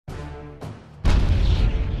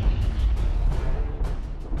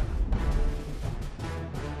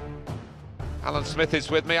Alan Smith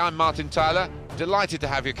is with me, I'm Martin Tyler. Delighted to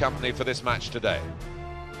have your company for this match today.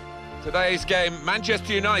 Today's game,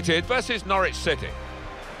 Manchester United versus Norwich City.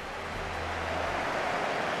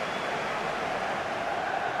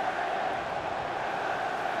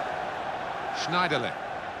 Schneiderlin.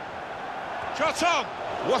 Shot on!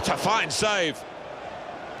 What a fine save!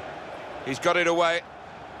 He's got it away.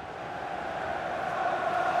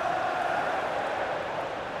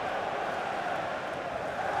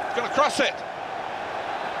 He's going to cross it.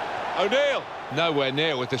 O'Neill. Nowhere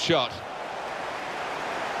near with the shot.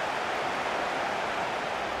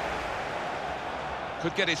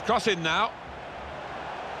 Could get his cross in now.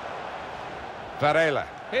 Varela.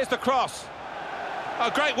 Here's the cross. Oh,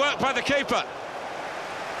 great work by the keeper.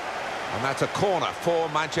 And that's a corner for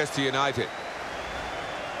Manchester United.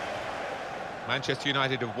 Manchester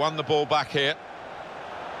United have won the ball back here.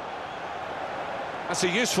 That's a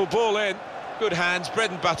useful ball in. Good hands, bread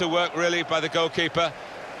and butter work really by the goalkeeper,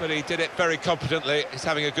 but he did it very competently. He's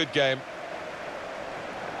having a good game.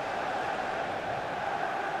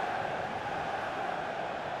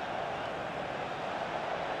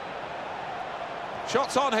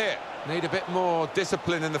 Shots on here. Need a bit more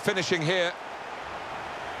discipline in the finishing here.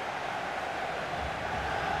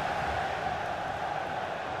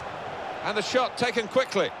 And the shot taken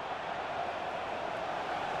quickly.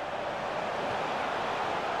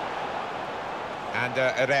 And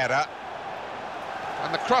Herrera.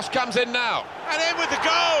 And the cross comes in now. And in with the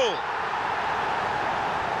goal!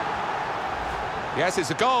 Yes,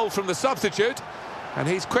 it's a goal from the substitute. And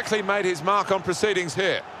he's quickly made his mark on proceedings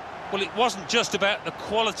here. Well, it wasn't just about the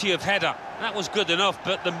quality of header. That was good enough,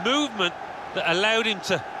 but the movement that allowed him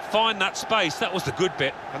to find that space, that was the good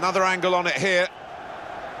bit. Another angle on it here.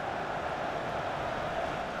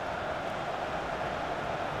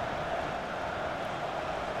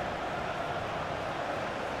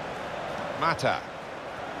 Mata.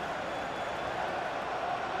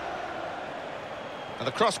 And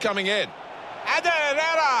the cross coming in. And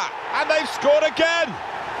Herrera! And they've scored again!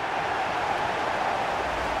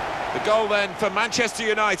 The goal then for Manchester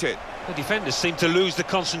United. The defenders seemed to lose the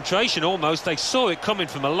concentration almost. They saw it coming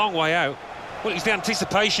from a long way out. Well, it's the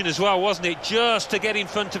anticipation as well, wasn't it? Just to get in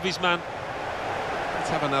front of his man. Let's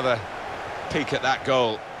have another peek at that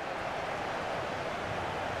goal.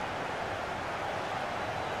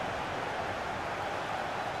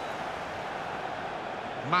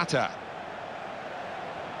 Mata.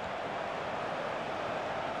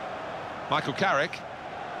 Michael Carrick.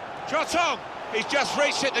 Shot on! He's just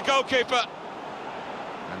reached it, the goalkeeper.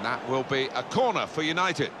 And that will be a corner for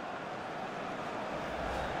United.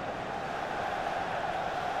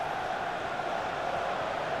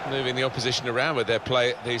 Moving the opposition around with their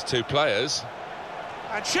play, these two players.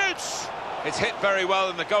 And shoots! It's hit very well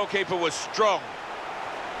and the goalkeeper was strong.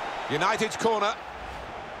 United's corner.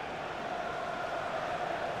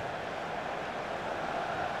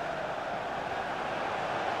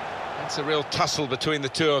 It's a real tussle between the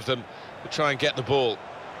two of them to try and get the ball.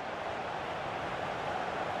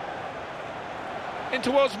 In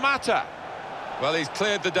towards Mata. Well, he's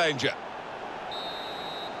cleared the danger.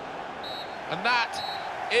 And that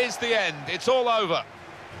is the end. It's all over.